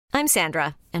I'm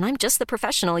Sandra, and I'm just the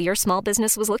professional your small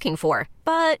business was looking for.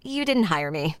 But you didn't hire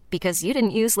me because you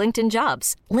didn't use LinkedIn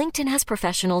Jobs. LinkedIn has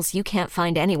professionals you can't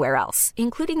find anywhere else,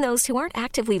 including those who aren't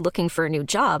actively looking for a new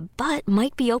job, but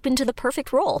might be open to the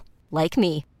perfect role, like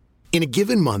me. In a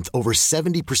given month, over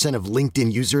 70% of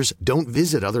LinkedIn users don't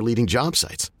visit other leading job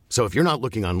sites. So if you're not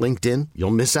looking on LinkedIn,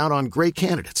 you'll miss out on great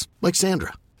candidates like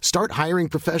Sandra. Start hiring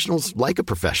professionals like a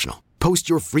professional. Post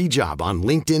your free job on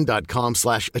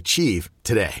linkedin.com/achieve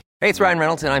today. Hey, it's Ryan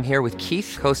Reynolds, and I'm here with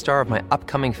Keith, co-star of my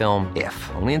upcoming film,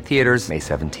 If, only in theaters May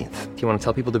 17th. Do you want to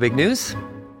tell people the big news?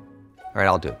 All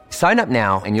right, I'll do it. Sign up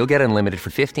now and you'll get unlimited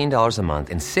for $15 a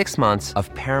month and 6 months of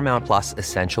Paramount Plus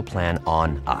Essential Plan on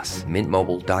us.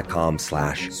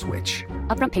 MintMobile.com/switch.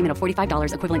 Upfront payment of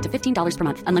 $45 equivalent to $15 per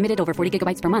month. Unlimited over 40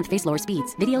 gigabytes per month. Face lower speeds.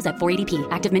 Videos at 480p.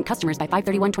 Active Mint customers by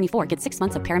 531.24 get 6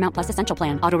 months of Paramount Plus Essential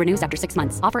Plan. Auto renews after 6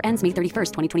 months. Offer ends May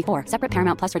 31st, 2024. Separate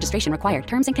Paramount Plus registration required.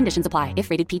 Terms and conditions apply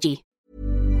if rated PG.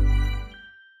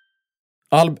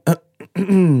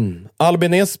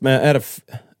 Albinism är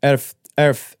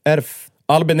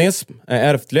Albinism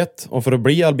är ärftligt, och för att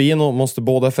bli albino måste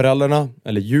båda föräldrarna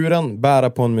eller djuren bära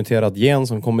på en muterad gen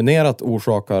som kombinerat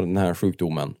orsakar den här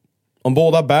sjukdomen. Om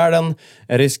båda bär den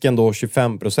är risken då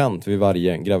 25% vid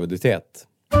varje graviditet.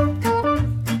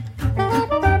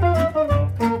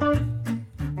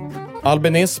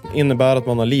 Albinism innebär att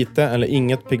man har lite eller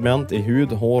inget pigment i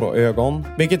hud, hår och ögon,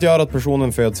 vilket gör att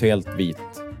personen föds helt vit.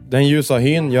 Den ljusa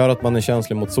hyn gör att man är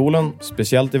känslig mot solen,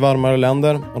 speciellt i varmare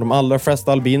länder, och de allra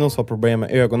flesta albinos har problem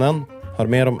med ögonen. Hör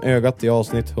mer om ögat i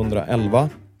avsnitt 111.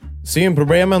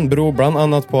 Synproblemen beror bland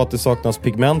annat på att det saknas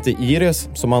pigment i iris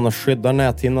som annars skyddar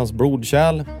näthinnans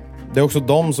blodkärl. Det är också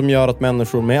de som gör att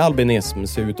människor med albinism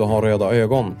ser ut att ha röda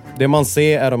ögon. Det man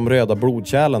ser är de röda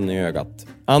blodkärlen i ögat.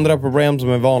 Andra problem som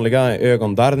är vanliga är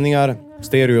ögondarrningar,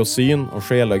 stereosyn och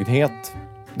skelögdhet.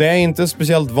 Det är inte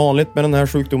speciellt vanligt med den här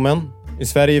sjukdomen. I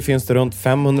Sverige finns det runt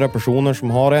 500 personer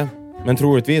som har det, men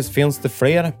troligtvis finns det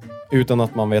fler utan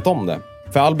att man vet om det.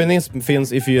 För albinism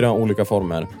finns i 4 olika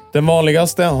former. Den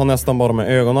vanligaste har nästan bara med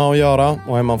ögonen att göra,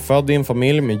 och är man född i en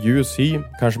familj med ljus hy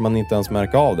kanske man inte ens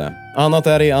märker av det. Annat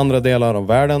är det i andra delar av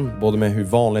världen, både med hur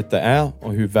vanligt det är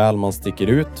och hur väl man sticker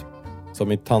ut.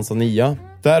 Som i Tanzania.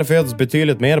 Där föds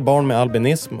betydligt mer barn med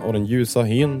albinism och den ljusa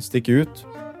hyn sticker ut.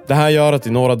 Det här gör att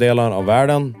i några delar av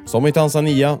världen, som i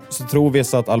Tanzania, så tror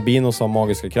vissa att albinos har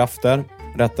magiska krafter,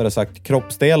 rättare sagt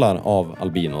kroppsdelar av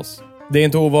albinos. Det är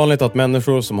inte ovanligt att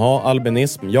människor som har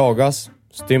albinism jagas,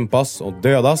 stympas och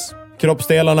dödas.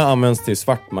 Kroppsdelarna används till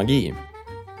svart magi.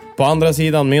 På andra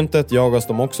sidan myntet jagas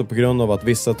de också på grund av att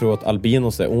vissa tror att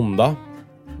albinos är onda.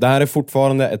 Det här är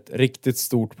fortfarande ett riktigt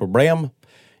stort problem,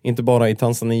 inte bara i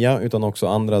Tanzania utan också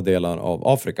andra delar av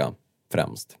Afrika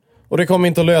främst. Och det kommer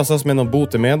inte att lösas med något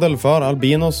botemedel för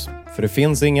albinos, för det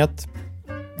finns inget.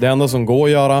 Det enda som går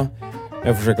att göra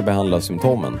är att försöka behandla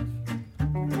symptomen.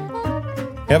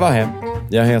 Hej,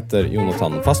 jag heter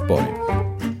Jonathan Fastborg.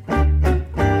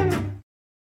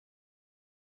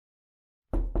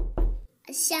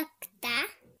 Ursäkta,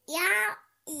 jag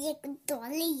gick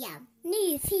dåligen.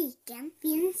 Nyfiken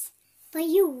finns på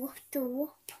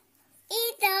YouTube.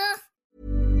 Idag!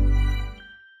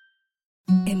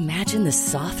 Imagine the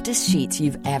softest sheets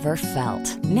you've ever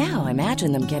felt. Now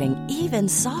imagine them getting even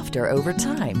softer over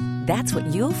time. That's what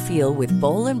you'll feel with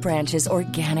Boll & Branch's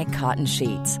organic cotton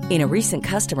sheets. In a recent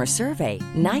customer survey,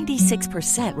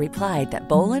 96% replied that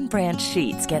Boll & Branch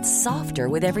sheets get softer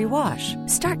with every wash.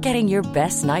 Start getting your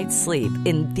best night's sleep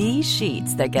in these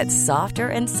sheets that get softer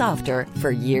and softer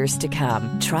for years to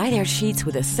come. Try their sheets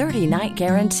with a 30-night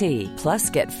guarantee.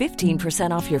 Plus, get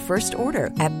 15% off your first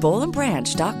order at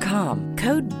bollandbranch.com.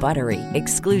 Code BUTTERY.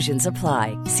 Exclusions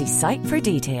apply. See site for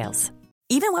details.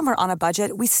 Even when we're on a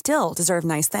budget, we still deserve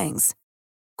nice things.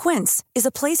 Quince is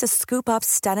a place to scoop up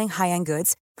stunning high-end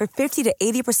goods for 50 to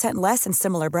 80% less than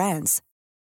similar brands.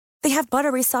 They have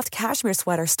buttery soft cashmere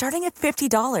sweaters starting at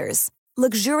 $50,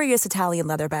 luxurious Italian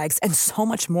leather bags, and so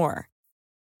much more.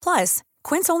 Plus,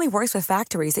 Quince only works with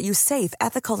factories that use safe,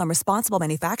 ethical, and responsible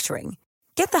manufacturing.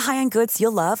 Get the high-end goods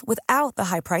you'll love without the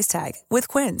high price tag with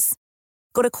Quince.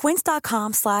 Go to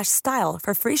quince.com/style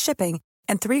for free shipping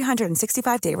and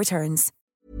 365-day returns.